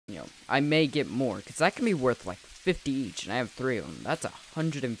I may get more, because that can be worth like 50 each, and I have 3 of them. That's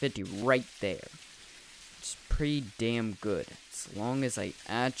 150 right there. It's pretty damn good. As long as I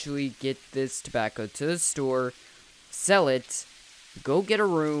actually get this tobacco to the store, sell it, go get a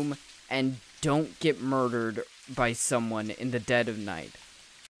room, and don't get murdered by someone in the dead of night.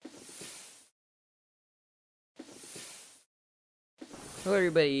 Hello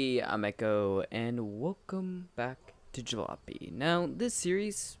everybody, I'm Echo, and welcome back to Jalopy. Now, this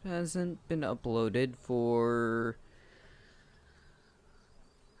series hasn't been uploaded for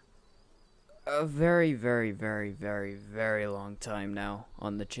a very long time now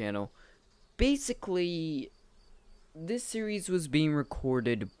on the channel. Basically, this series was being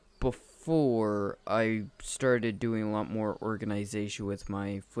recorded before I started doing a lot more organization with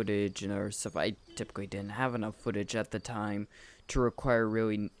my footage and other stuff. I typically didn't have enough footage at the time to require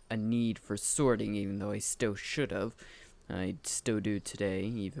really a need for sorting, even though I still should have. I still do today,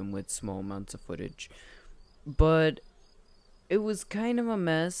 even with small amounts of footage. But it was kind of a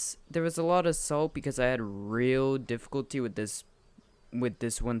mess. There was a lot of salt because I had real difficulty with this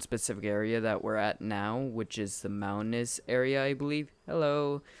one specific area that we're at now, which is the mountainous area, I believe.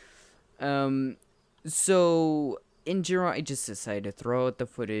 Hello. So in general, I just decided to throw out the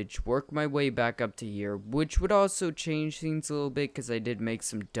footage, work my way back up to here, which would also change things a little bit because I did make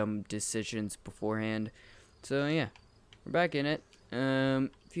some dumb decisions beforehand. So yeah, we're back in it. A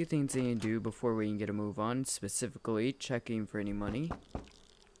few things I need to do before we can get a move on, specifically checking for any money.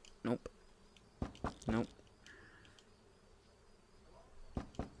 Nope. Nope.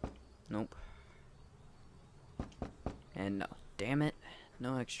 Nope. And no. Damn it.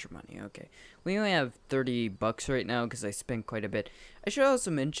 No extra money. Okay. We only have 30 bucks right now because I spent quite a bit. I should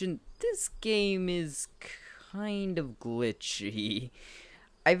also mention, this game is kind of glitchy.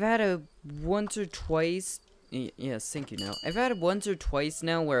 I've had a once or twice... Yes, thank you now. I've had it once or twice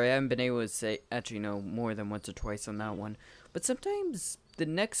now where I haven't been able to say... Actually, no, more than once or twice on that one. But sometimes the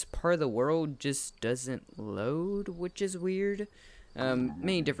next part of the world just doesn't load, which is weird.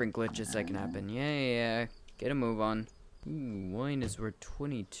 Many different glitches that can happen. Yeah. Get a move on. Ooh, wine is worth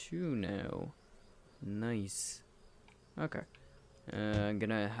 22 now. Nice. Okay. I'm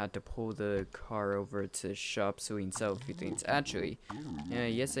gonna have to pull the car over to the shop so we can sell a few things. Actually,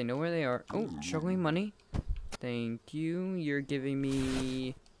 yes, I know where they are. Oh, struggling money. Thank you. You're giving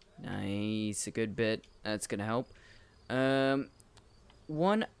me... Nice, a good bit. That's gonna help.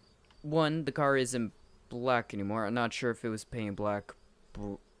 One, the car isn't black anymore. I'm not sure if it was painted black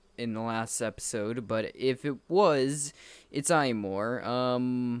in the last episode, but if it was, it's Imore.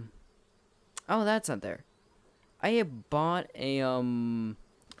 Oh, that's not there. I have bought a oh,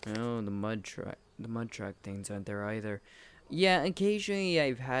 the mud truck things aren't there either. Yeah, occasionally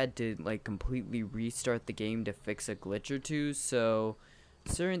I've had to like completely restart the game to fix a glitch or two, so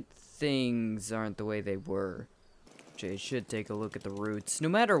certain things aren't the way they were. I should take a look at the routes. No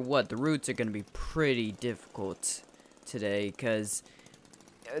matter what, the routes are gonna be pretty difficult today, because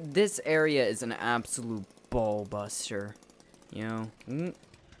this area is an absolute ball buster, you know?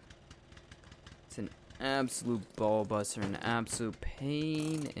 It's an absolute ball buster, an absolute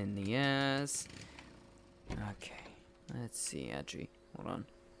pain in the ass. Okay, let's see, actually, hold on.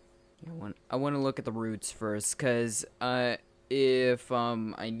 I want to look at the routes first, because, if,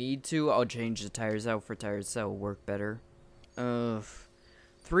 I need to, I'll change the tires out for tires that will work better.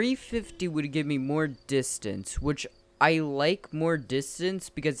 350 would give me more distance, which I like more distance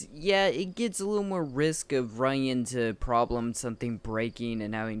because, yeah, it gets a little more risk of running into problems, something breaking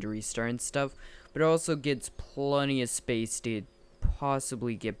and having to restart and stuff, but it also gets plenty of space to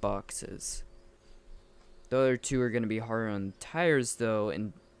possibly get boxes. The other two are going to be harder on tires, though,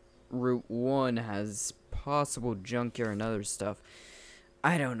 and Route 1 has possible junkyard and other stuff.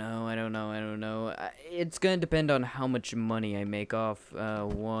 I don't know. It's gonna depend on how much money I make off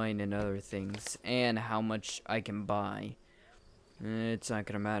wine and other things, and how much I can buy. It's not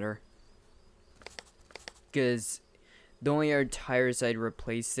gonna matter. Because the only other tires I'd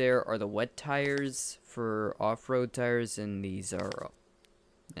replace there are the wet tires for off-road tires, and these are...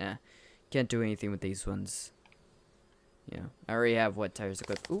 can't do anything with these ones. Yeah, I already have wet tires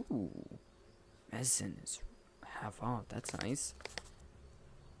equipped. Ooh, medicine is half off. That's nice.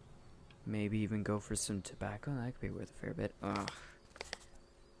 Maybe even go for some tobacco. That could be worth a fair bit. Ugh.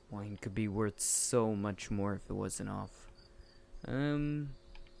 Wine could be worth so much more if it wasn't off. Okay.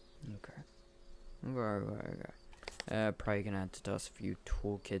 Probably gonna have to toss a few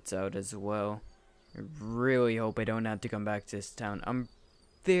toolkits out as well. I really hope I don't have to come back to this town. I'm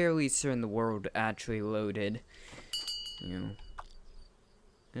fairly certain the world actually loaded. You know.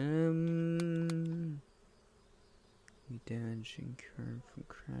 Damage incurred from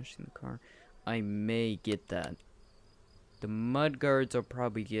crashing the car. I may get that. The mud guards I'll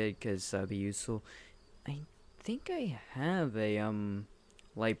probably get because that'd be useful. I think I have a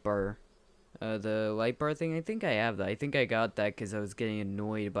light bar. The light bar thing, I think I have that. I think I got that because I was getting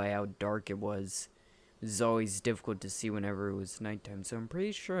annoyed by how dark it was. It was always difficult to see whenever it was nighttime, so I'm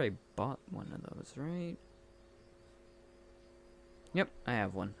pretty sure I bought one of those, right? Yep, I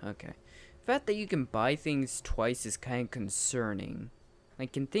have one. Okay. The fact that you can buy things twice is kind of concerning.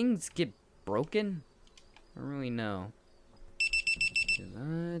 Like, can things get broken? I don't really know. Do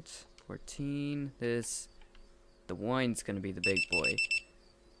that. 14. This. The wine's gonna be the big boy.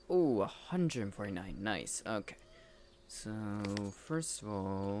 Ooh, 149. Nice. Okay. So, first of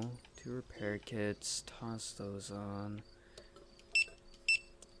all, 2 repair kits. Toss those on.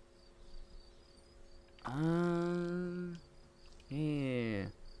 Yeah.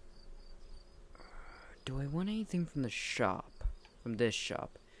 Do I want anything from the shop? From this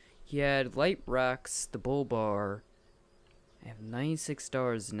shop? He had light racks, the bull bar. I have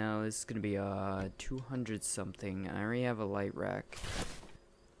 $96 now. This is gonna be 200 something. I already have a light rack.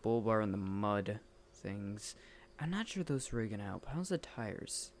 Bull bar and the mud things. I'm not sure those are gonna help. How's the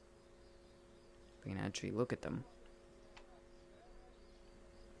tires? We can actually look at them.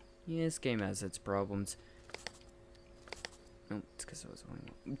 Yeah, this game has its problems. Oh, it's because I was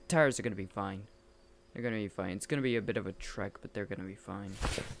only... Tires are gonna be fine. They're gonna be fine. It's gonna be a bit of a trek, but they're gonna be fine.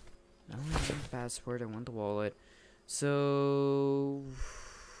 No, I want the passport. I want the wallet. So...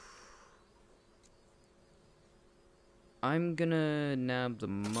 I'm gonna nab the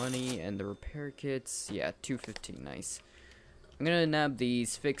money and the repair kits. Yeah, 215. Nice. I'm gonna nab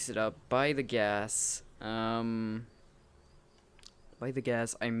these, fix it up, buy the gas. Buy the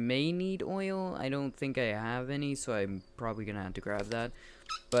gas. I may need oil. I don't think I have any, so I'm probably gonna have to grab that.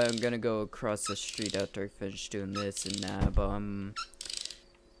 But I'm gonna go across the street after I finish doing this and nab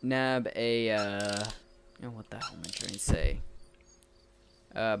a, oh, what the hell am I trying to say?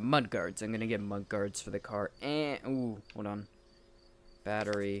 Mud guards. I'm gonna get mud guards for the car. And, ooh, hold on.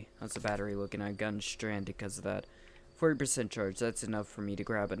 Battery. How's the battery looking? I got stranded because of that. 40% charge. That's enough for me to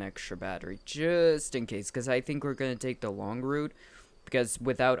grab an extra battery. Just in case. Because I think we're gonna take the long route. Because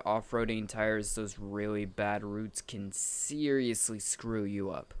without off-roading tires, those really bad routes can seriously screw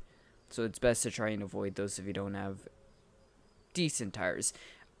you up. So it's best to try and avoid those if you don't have decent tires.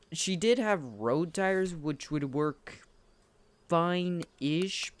 She did have road tires, which would work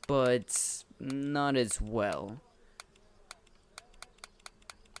fine-ish, but not as well.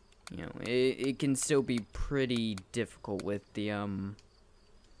 You know, it can still be pretty difficult with the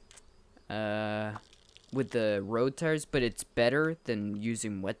road tires, but it's better than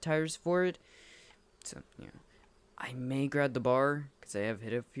using wet tires for it. So, yeah. I may grab the bar, because I have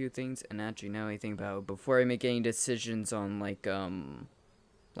hit a few things, and actually now I think about it, before I make any decisions on, like, what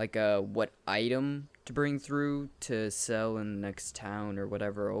item to bring through to sell in the next town or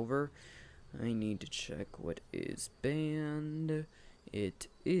whatever over, I need to check what is banned. It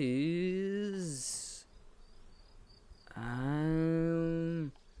is...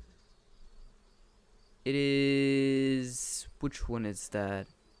 It is... Which one is that?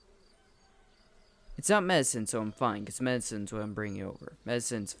 It's not medicine, so I'm fine, because medicine's what I'm bringing over.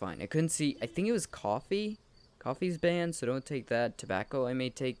 Medicine's fine. I couldn't see... I think it was coffee. Coffee's banned, so don't take that. Tobacco, I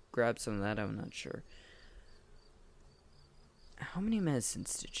may grab some of that, I'm not sure. How many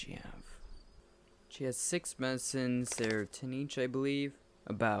medicines did she have? She has 6 medicines. They're 10 each, I believe.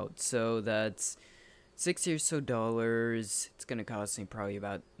 About. So that's $60 or so dollars. It's gonna cost me probably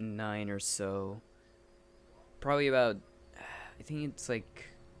about 9 or so. Probably about, I think it's like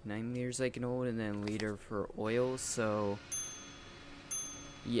 9 liters I can hold, and then a liter for oil. So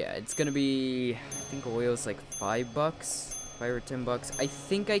yeah, it's gonna be, I think oil's like $5, $5 or $10. I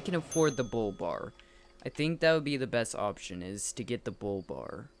think I can afford the bull bar. I think that would be the best option, is to get the bull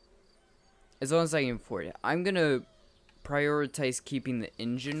bar. As long as I can afford it. I'm gonna prioritize keeping the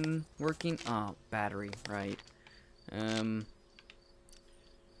engine working. Oh, battery, right. I'm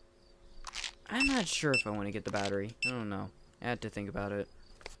not sure if I want to get the battery. I don't know. I had to think about it.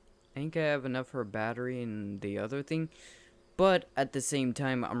 I think I have enough for a battery and the other thing. But at the same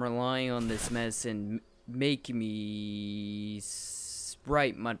time, I'm relying on this medicine making me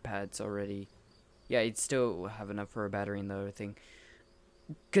right mud pads already. Yeah, I'd still have enough for a battery and the other thing.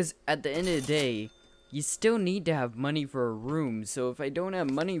 Because at the end of the day, you still need to have money for a room. So if I don't have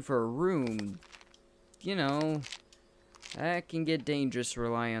money for a room, you know, that can get dangerous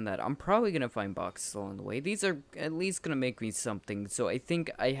relying on that. I'm probably going to find boxes along the way. These are at least going to make me something. So I think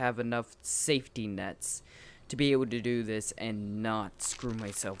I have enough safety nets to be able to do this and not screw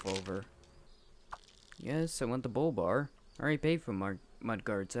myself over. Yes, I want the bull bar. I already paid for mud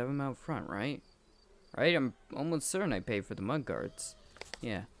guards. I have them out front, right? Right? I'm almost certain I paid for the mud guards.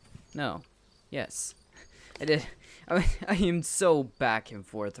 Yeah. No. Yes. I did. I am so back and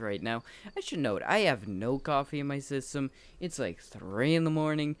forth right now. I should note, I have no coffee in my system. It's like 3 in the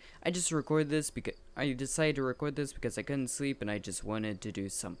morning. I just recorded this because I decided to record this because I couldn't sleep and I just wanted to do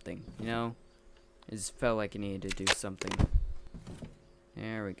something, you know? I just felt like I needed to do something.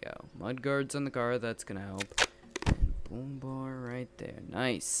 There we go. Mud guards on the car, that's gonna help. And boom bar right there.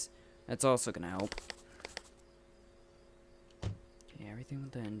 Nice. That's also gonna help. Okay, everything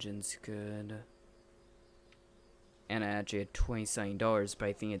with the engine's good. And I actually had $20 but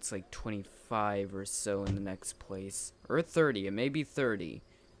I think it's like 25 or so in the next place. Or 30, it may be 30.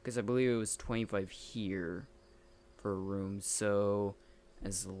 Because I believe it was 25 here for a room. So,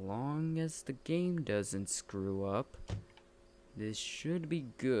 as long as the game doesn't screw up, this should be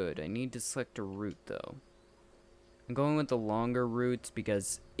good. I need to select a route though. I'm going with the longer route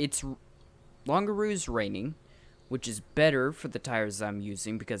because it's longer route is raining, which is better for the tires I'm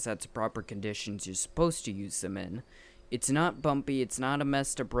using because that's the proper conditions you're supposed to use them in. It's not bumpy, it's not a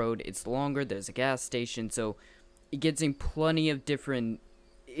messed up road, it's longer, there's a gas station, so it gets in plenty of different,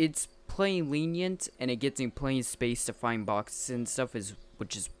 it's plenty lenient, and it gets in plenty of space to find boxes and stuff,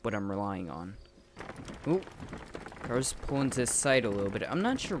 which is what I'm relying on. Ooh, car's pulling to the side a little bit. I'm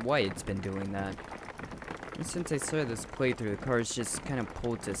not sure why it's been doing that. Since I started this playthrough, the car's just kind of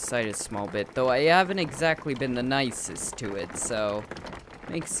pulled to the side a small bit, though I haven't exactly been the nicest to it, so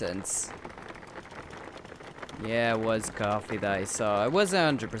makes sense. Yeah, it was coffee that I saw. I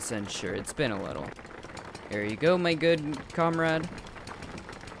wasn't 100% sure. It's been a little. There you go, my good comrade.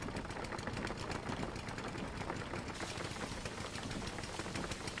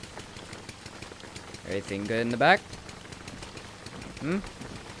 Everything good in the back? Hmm?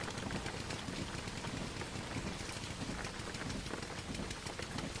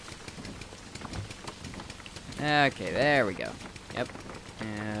 Okay, there we go. Yep.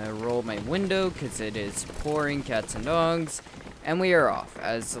 Roll my window because it is pouring cats and dogs. And we are off.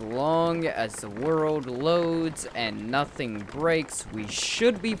 As long as the world loads and nothing breaks, we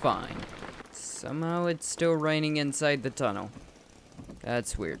should be fine. Somehow it's still raining inside the tunnel.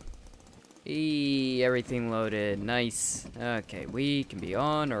 That's weird. Everything loaded. Nice. Okay, we can be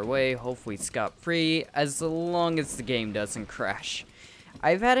on our way, hopefully scot-free, as long as the game doesn't crash.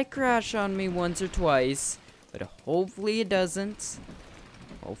 I've had it crash on me once or twice, but hopefully it doesn't.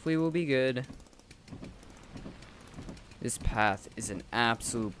 Hopefully we'll be good. This path is an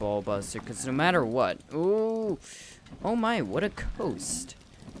absolute ball buster, because no matter what... Ooh! Oh my, what a coast.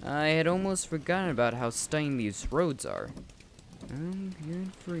 I had almost forgotten about how stunning these roads are. I'm here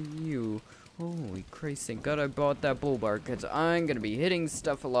for you. Holy Christ, thank God I bought that bull bar, because I'm going to be hitting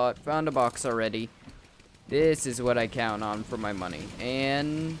stuff a lot. Found a box already. This is what I count on for my money.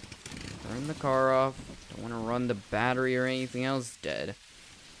 And... turn the car off. Don't want to run the battery or anything else dead.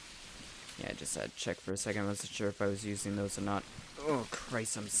 Yeah, I just had to check for a second. I wasn't sure if I was using those or not. Oh,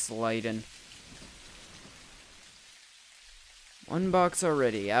 Christ, I'm sliding. One box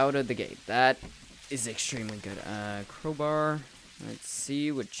already out of the gate. That is extremely good. Crowbar. Let's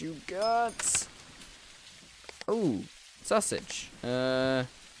see what you got. Oh, sausage. 3-3.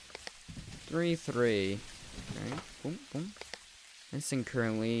 Okay, boom, boom. This thing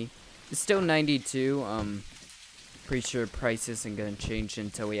currently is still 92. Pretty sure price isn't gonna change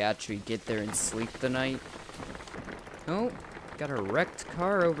until we actually get there and sleep the night. Oh, got a wrecked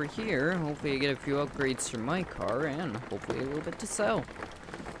car over here. Hopefully I get a few upgrades for my car and hopefully a little bit to sell.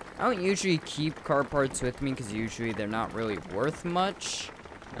 I don't usually keep car parts with me because usually they're not really worth much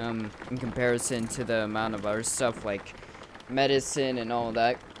in comparison to the amount of other stuff like medicine and all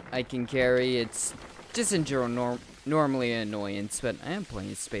that I can carry. It's just in general normally an annoyance, but I have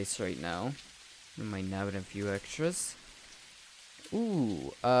plenty of space right now. I might nab a few extras.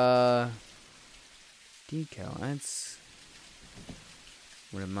 Ooh, decal. That's...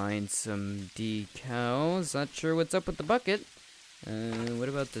 wouldn't mind some decals. Not sure what's up with the bucket. What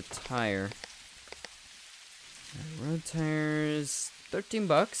about the tire? Road tires, 13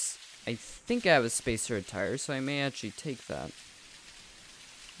 bucks. I think I have a space for a tire, so I may actually take that.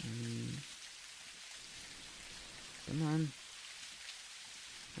 Come on.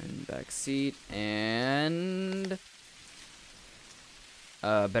 And back seat, and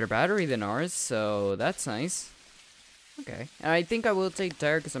better battery than ours, so that's nice. Okay, and I think I will take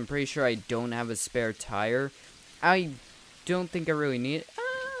tire because I'm pretty sure I don't have a spare tire. I don't think I really need it.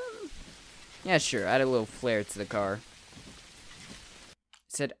 Yeah, sure, add a little flair to the car. It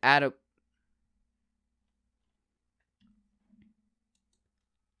said add a...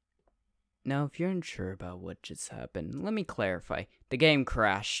 Now, if you're unsure about what just happened, let me clarify. The game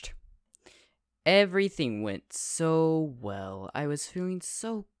crashed. Everything went so well. I was feeling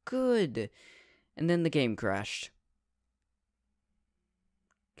so good. And then the game crashed.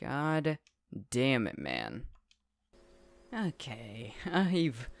 God damn it, man. Okay,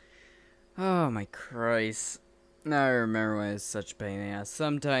 oh my Christ. Now I remember when it was such a pain in the ass.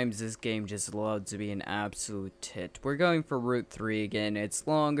 Sometimes this game just loves to be an absolute tit. We're going for Route 3 again. It's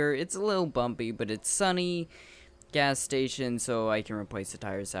longer, it's a little bumpy, but it's sunny. Gas station, so I can replace the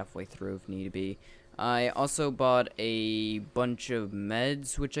tires halfway through if need be. I also bought a bunch of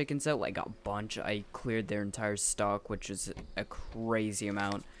meds, which I can sell. Like a bunch. I cleared their entire stock, which is a crazy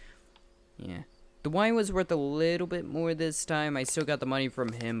amount. Yeah. The wine was worth a little bit more this time. I still got the money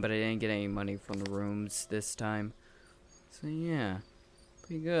from him, but I didn't get any money from the rooms this time. So yeah,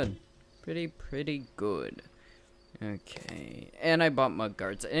 pretty good. Pretty good. Okay, and I bought mud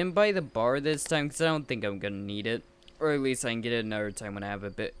guards. I didn't buy the bar this time because I don't think I'm gonna need it. Or at least I can get it another time when I have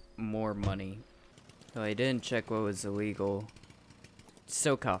a bit more money. So I didn't check what was illegal.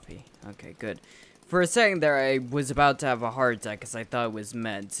 Still coffee. Okay, good. For a second there, I was about to have a heart attack because I thought it was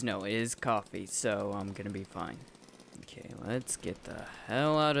meds. No, it is coffee, so I'm gonna be fine. Okay, let's get the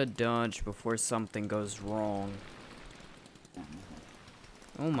hell out of Dodge before something goes wrong.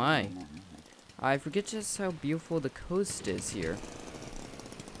 Oh my. I forget just how beautiful the coast is here.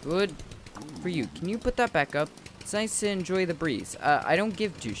 Good for you. Can you put that back up? It's nice to enjoy the breeze. I don't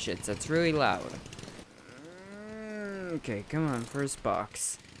give two shits. That's really loud. Okay, come on. First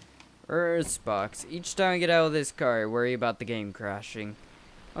box. First box. Each time I get out of this car, I worry about the game crashing.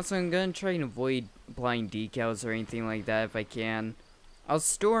 Also, I'm gonna try and avoid blind decals or anything like that if I can. I'll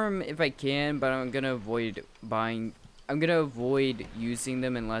store them if I can, but I'm gonna avoid using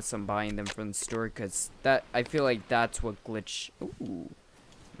them unless I'm buying them from the store, because I feel like that's what glitch. Ooh,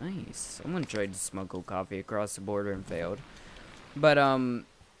 nice. Someone tried to smuggle coffee across the border and failed. But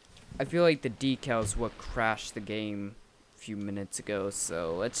I feel like the decals what crashed the game a few minutes ago,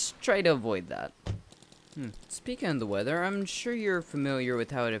 so let's try to avoid that. Speaking of the weather, I'm sure you're familiar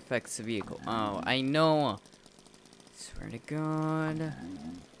with how it affects the vehicle. Oh, I know. Swear to God.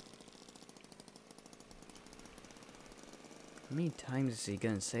 How many times is he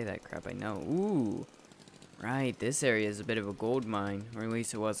gonna say that crap? I know. Ooh. Right, this area is a bit of a gold mine. Or at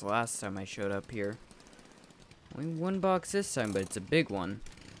least it was last time I showed up here. Only one box this time, but it's a big one.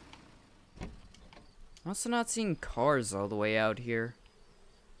 Also not seeing cars all the way out here.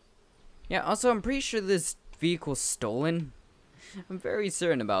 Yeah, also I'm pretty sure this vehicle's stolen. I'm very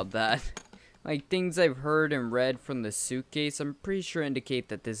certain about that. Like, things I've heard and read from the suitcase, I'm pretty sure indicate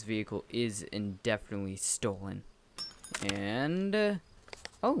that this vehicle is indefinitely stolen. And,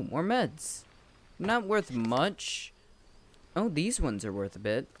 oh, more meds. Not worth much. Oh, these ones are worth a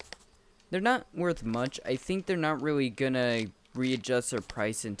bit. They're not worth much. I think they're not really gonna readjust their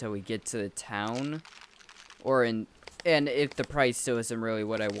price until we get to the town. And if the price still isn't really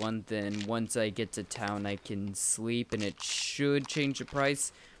what I want, then once I get to town, I can sleep and it should change the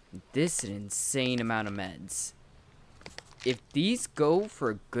price. This is an insane amount of meds. If these go for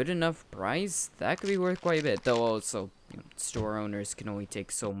a good enough price, that could be worth quite a bit. Though also, store owners can only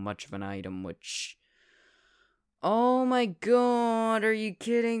take so much of an item, which... Oh my god, are you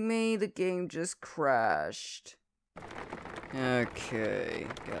kidding me? The game just crashed. Okay,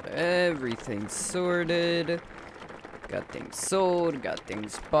 got everything sorted. Got things sold, got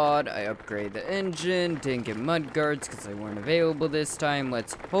things bought. I upgraded the engine, didn't get mud guards because they weren't available this time.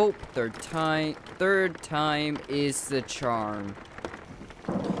 Let's hope third time is the charm.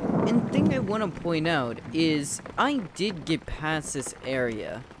 And the thing I want to point out is I did get past this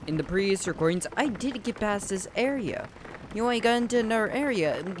area. In the previous recordings, I did get past this area. You know, I got into another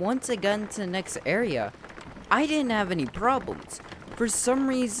area, and once I got into the next area, I didn't have any problems. For some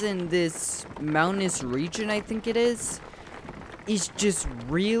reason, this mountainous region, I think it is just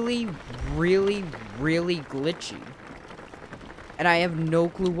really glitchy. And I have no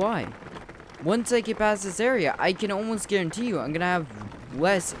clue why. Once I get past this area, I can almost guarantee you I'm gonna have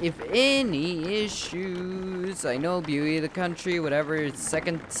less, if any, issues. I know, beauty of the country, whatever. It's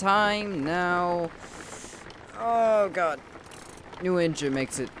second time now. Oh god. New engine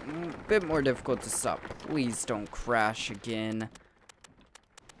makes it a bit more difficult to stop. Please don't crash again.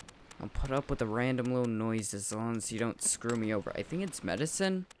 I'll put up with the random little noises as long as you don't screw me over. I think it's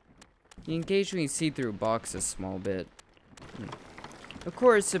medicine. You occasionally see through a box a small bit. Of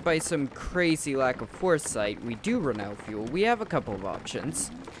course, if by some crazy lack of foresight we do run out of fuel, we have a couple of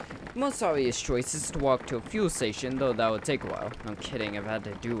options. The most obvious choice is to walk to a fuel station, though that would take a while. No kidding, I've had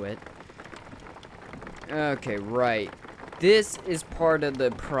to do it. Okay, right. This is part of the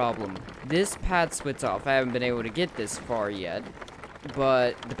problem. This pad splits off. I haven't been able to get this far yet,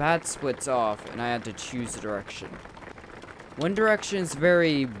 but the pad splits off, and I had to choose a direction. One direction is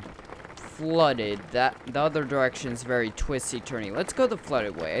very flooded. The other direction is very twisty-turny. Let's go the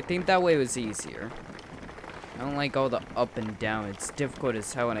flooded way. I think that way was easier. I don't like all the up and down. It's difficult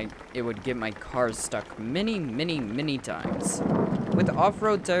as hell, and it would get my car stuck many times. With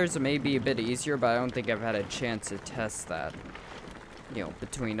off-road tires, it may be a bit easier, but I don't think I've had a chance to test that. You know,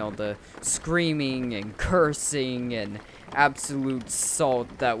 between all the screaming and cursing and absolute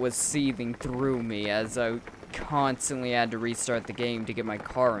salt that was seething through me as I constantly had to restart the game to get my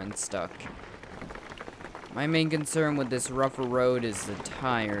car unstuck. My main concern with this rougher road is the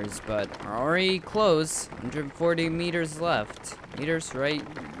tires, but we're already close. 140 meters left. Meters, right?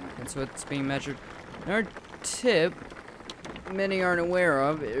 That's what's being measured. Another tip many aren't aware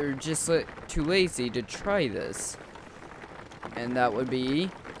of, or just too lazy to try this. And that would be,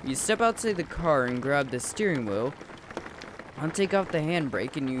 you step outside the car and grab the steering wheel. I'll take off the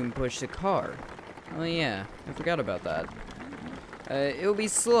handbrake and you can push the car. Oh yeah, I forgot about that. It'll be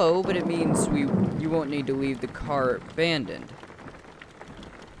slow, but it means you won't need to leave the car abandoned.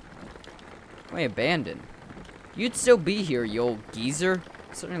 Wait, abandoned? You'd still be here, you old geezer.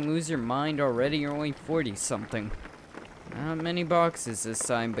 Starting to lose your mind already? You're only 40-something. Not many boxes this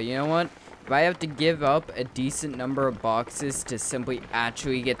time, but you know what? If I have to give up a decent number of boxes to simply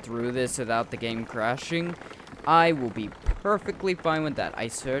actually get through this without the game crashing, I will be perfectly fine with that. I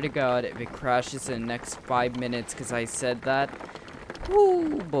swear to God, if it crashes in the next 5 minutes because I said that,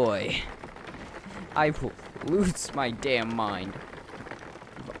 oh boy, I will lose my damn mind.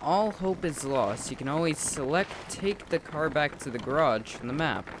 If all hope is lost, you can always select take the car back to the garage from the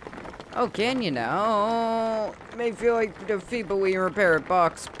map. Oh, can you now? It may feel like defeat, but we repair it.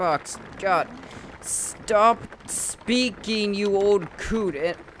 Box. God. Stop speaking, you old coot,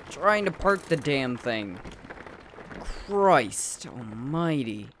 and trying to park the damn thing. Christ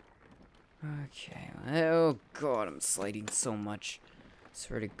almighty. Okay. Oh, God, I'm sliding so much.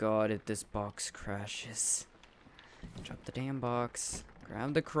 Swear to God, if this box crashes. Drop the damn box.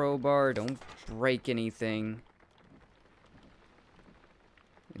 Grab the crowbar. Don't break anything.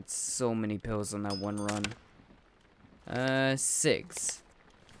 It's so many pills on that one run. 6.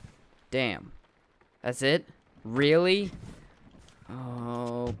 Damn. That's it? Really?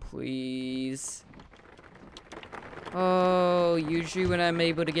 Oh, please. Oh, usually when I'm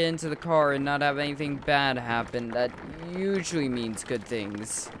able to get into the car and not have anything bad happen, that usually means good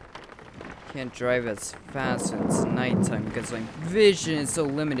things. Can't drive as fast when it's nighttime because my vision is so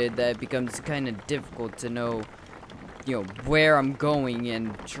limited that it becomes kind of difficult to know, you know, where I'm going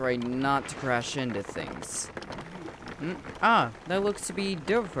and try not to crash into things. That looks to be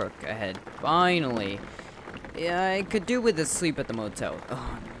Durfrook ahead. Finally. Yeah, I could do with a sleep at the motel.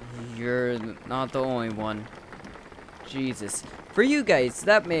 Oh, you're not the only one. Jesus. For you guys,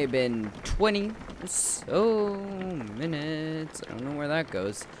 that may have been 20 or so minutes. I don't know where that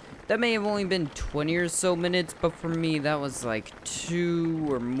goes. That may have only been 20 or so minutes, but for me, that was like 2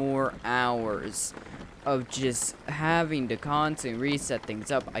 or more hours of just having to constantly reset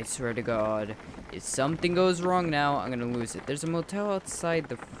things up. I swear to God, if something goes wrong now, I'm gonna lose it. There's a motel outside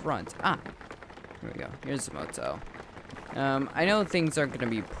the front. Here we go. Here's the motel. I know things aren't gonna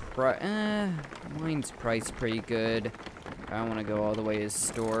be mine's priced pretty good. I don't want to go all the way to the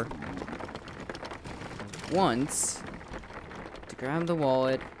store. Once, to grab the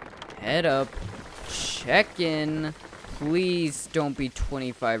wallet, head up, check in. Please don't be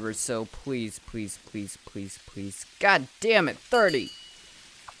 25 or so. Please. God damn it, 30.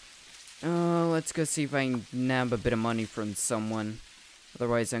 Oh, let's go see if I can nab a bit of money from someone.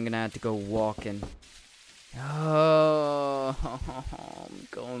 Otherwise, I'm gonna have to go walking. Oh, I'm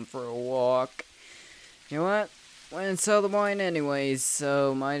going for a walk. You know what? Went and sell the wine anyways,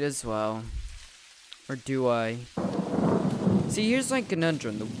 so might as well. Or do I? See, here's my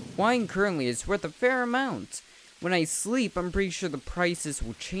conundrum. The wine currently is worth a fair amount. When I sleep, I'm pretty sure the prices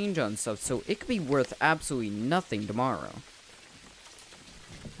will change on stuff, so it could be worth absolutely nothing tomorrow.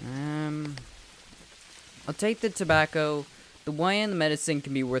 I'll take the tobacco. The wine and the medicine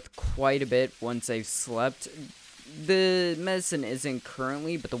can be worth quite a bit once I've slept. The medicine isn't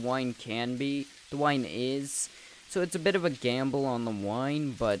currently, but the wine can be. The wine is. So it's a bit of a gamble on the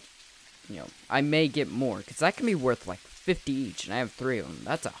wine, but, you know, I may get more, because that can be worth like 50 each, and I have 3 of them.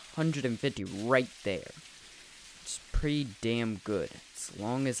 That's 150 right there. It's pretty damn good. As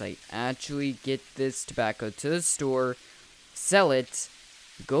long as I actually get this tobacco to the store, sell it,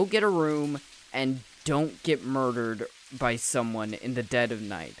 go get a room, and don't get murdered by someone in the dead of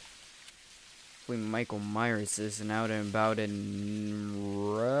night. Hopefully Michael Myers isn't out and about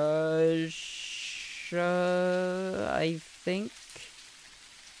in Russia, I think.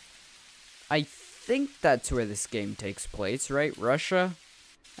 I think that's where this game takes place, right? Russia?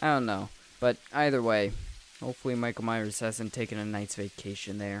 I don't know. But either way, hopefully Michael Myers hasn't taken a night's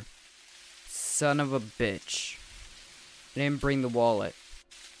vacation there. Son of a bitch. I didn't bring the wallet.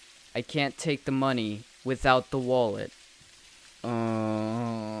 I can't take the money without the wallet.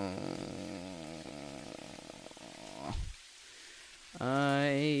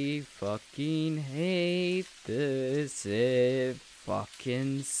 I fucking hate this. It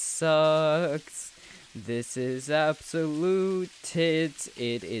fucking sucks. This is absolute tits.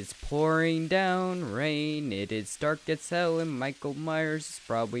 It is pouring down rain. It is dark as hell, and Michael Myers is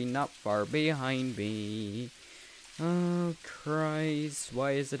probably not far behind me. Oh, Christ.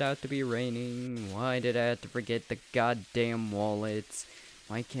 Why is it out to be raining? Why did I have to forget the goddamn wallets?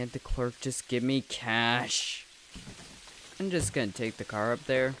 Why can't the clerk just give me cash? I'm just gonna take the car up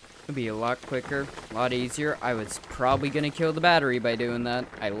there. It'll be a lot quicker, a lot easier. I was probably gonna kill the battery by doing that.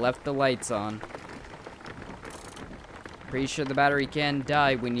 I left the lights on. Pretty sure the battery can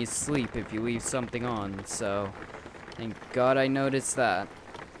die when you sleep if you leave something on, so thank God I noticed that.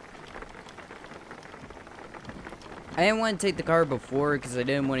 I didn't want to take the car before because I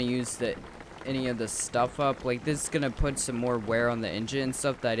didn't want to use any of the stuff up. Like, this is going to put some more wear on the engine and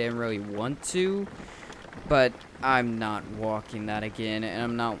stuff that I didn't really want to. But I'm not walking that again, and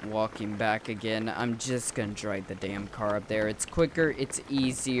I'm not walking back again. I'm just going to drive the damn car up there. It's quicker, it's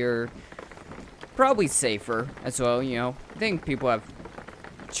easier, probably safer as well, you know. I think people have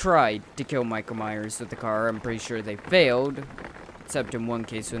tried to kill Michael Myers with the car. I'm pretty sure they failed. Except in one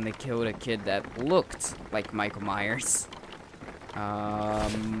case when they killed a kid that looked like Michael Myers.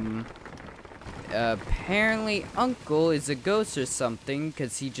 Apparently Uncle is a ghost or something,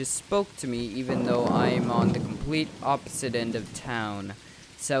 because he just spoke to me even though I'm on the complete opposite end of town,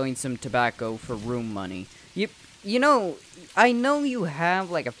 selling some tobacco for room money. You know, I know you have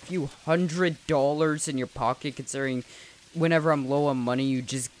like a few $100s in your pocket, considering whenever I'm low on money you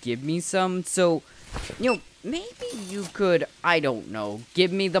just give me some, so, you know, maybe you could, I don't know,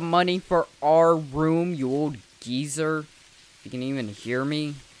 give me the money for our room, you old geezer. You can even hear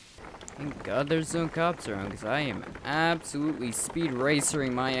me. Thank God there's no cops around, because I am absolutely speed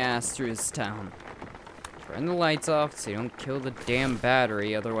racering my ass through this town. Turn the lights off so you don't kill the damn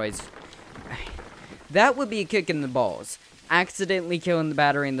battery, otherwise... That would be a kick in the balls. Accidentally killing the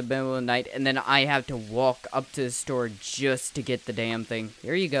battery in the middle of the night, and then I have to walk up to the store just to get the damn thing.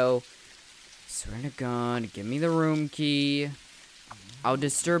 Here you go. Swear to God, give me the room key. I'll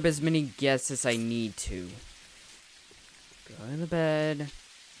disturb as many guests as I need to. Go to the bed.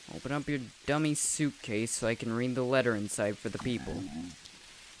 Open up your dummy suitcase so I can read the letter inside for the people.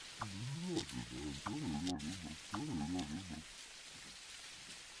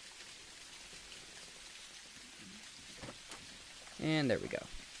 And there we go.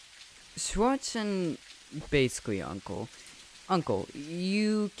 Schwarzen, basically, Uncle,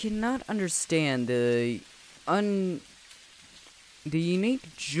 you cannot understand the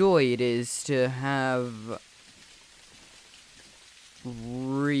unique joy it is to have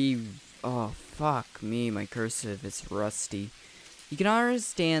oh, fuck me, my cursive is rusty. You can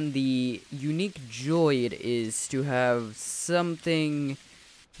understand the unique joy it is to have something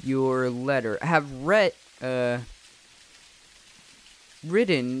read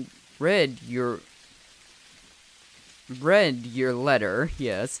your letter,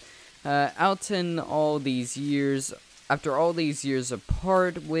 yes, out in all these years, after all these years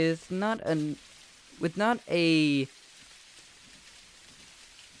apart, with not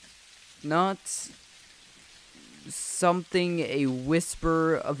something, a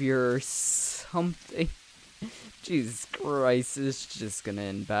whisper of your something. Jesus Christ, it's just gonna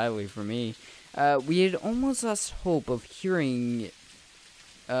end badly for me. We had almost lost hope of hearing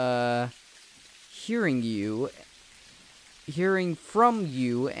from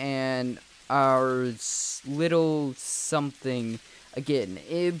you and our little something again.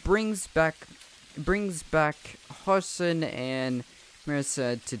 It brings back Hassan and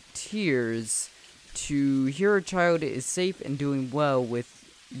Marissa to tears to hear a child is safe and doing well with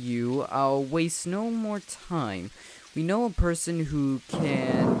you. I'll waste no more time. We know a person who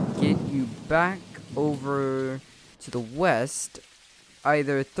can get you back over to the west.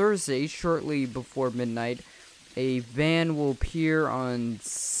 Either Thursday, shortly before midnight, a van will appear on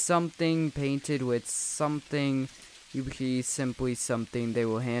something painted with something. You be simply something. They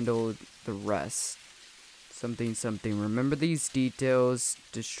will handle the rest. Something, something. Remember these details.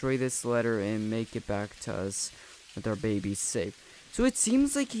 Destroy this letter and make it back to us with our baby safe. So it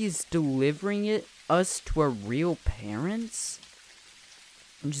seems like he's delivering us to our real parents,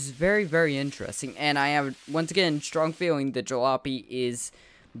 which is very, very interesting. And I have, once again, strong feeling that Jalopy is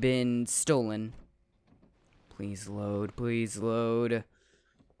been stolen. Please load, please load.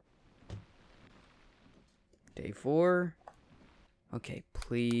 Day 4. Okay,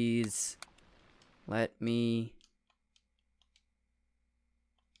 please let me.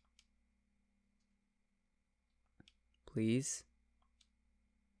 Please.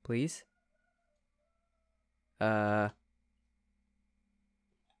 Please. I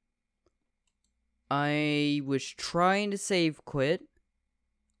was trying to save quit.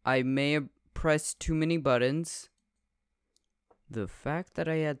 I may have pressed too many buttons. The fact that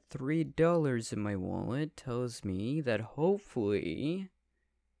I had $3 in my wallet tells me that hopefully...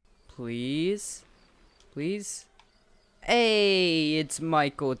 Please? Please? Hey, it's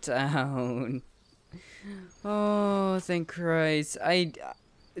Michael Town. Oh, thank Christ.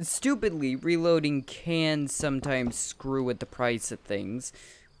 Stupidly, reloading can sometimes screw with the price of things.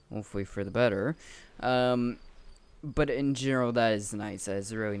 Hopefully for the better. But in general, that is nice. That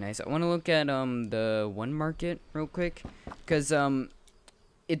is really nice. I want to look at, the one market real quick. Because,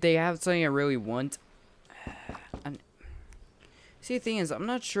 if they have something I really want. See, the thing is, I'm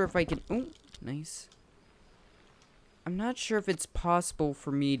not sure if I can... Oh, nice. I'm not sure if it's possible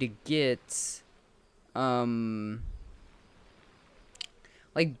for me to get...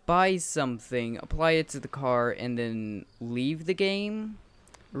 like, buy something, apply it to the car, and then leave the game.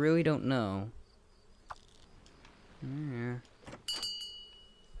 I really don't know. Yeah.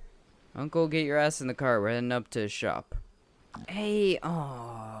 Uncle, get your ass in the car. We're heading up to the shop. Hey,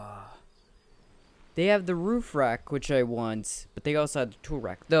 oh. They have the roof rack, which I want, but they also have the tool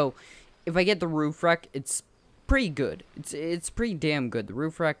rack. Though, if I get the roof rack, it's pretty good. It's pretty damn good. The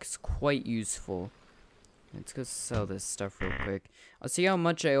roof rack is quite useful. Let's go sell this stuff real quick. I'll see how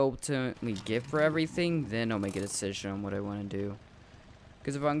much I ultimately get for everything, then I'll make a decision on what I want to do.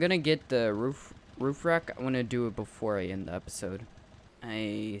 Because if I'm gonna get the roof rack, I want to do it before I end the episode.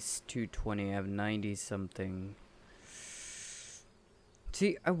 Nice, 220. I have 90 something.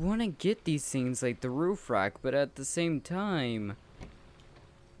 See, I want to get these things like the roof rack, but at the same time,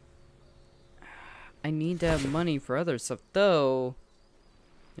 I need to have money for other stuff. Though,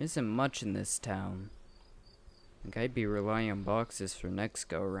 there isn't much in this town. I think I'd be relying on boxes for next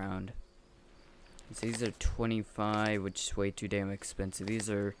go around. These are 25, which is way too damn expensive. These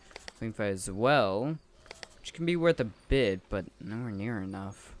are 25 as well, which can be worth a bit, but nowhere near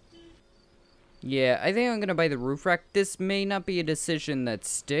enough. Yeah, I think I'm gonna buy the roof rack. This may not be a decision that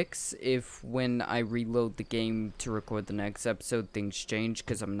sticks if when I reload the game to record the next episode, things change,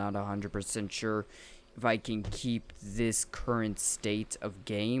 because I'm not 100% sure if I can keep this current state of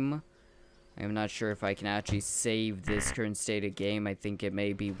game. I'm not sure if I can actually save this current state of game. I think it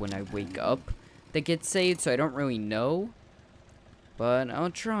may be when I wake up that gets saved, so I don't really know. But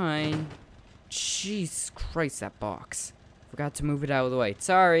I'll try. Jeez Christ, that box. Forgot to move it out of the way.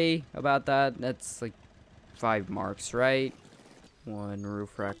 Sorry about that. That's like 5 marks, right? 1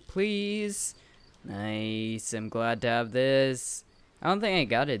 roof rack, please. Nice. I'm glad to have this. I don't think I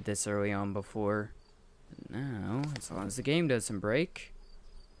got it this early on before. But now, as long as the game doesn't break.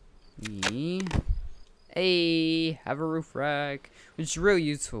 Hey, have a roof rack, which is really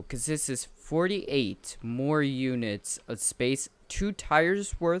useful because this is 48 more units of space, 2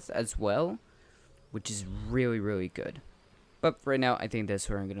 tires worth as well, which is really, really good. But for right now, I think that's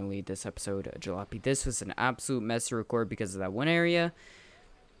where I'm going to leave this episode of Jalopy. This was an absolute mess to record because of that one area.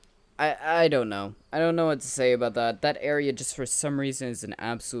 I don't know. I don't know what to say about that. That area just for some reason is an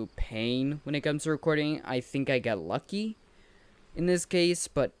absolute pain when it comes to recording. I think I got lucky in this case,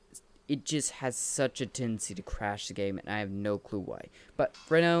 but it just has such a tendency to crash the game, and I have no clue why. But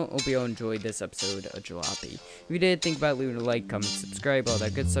for now, hope you all enjoyed this episode of Jalopy. If you did, think about leaving a like, comment, subscribe, all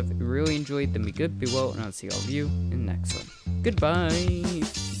that good stuff. If you really enjoyed, then be good, be well, and I'll see all of you in the next one.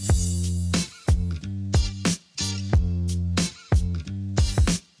 Goodbye!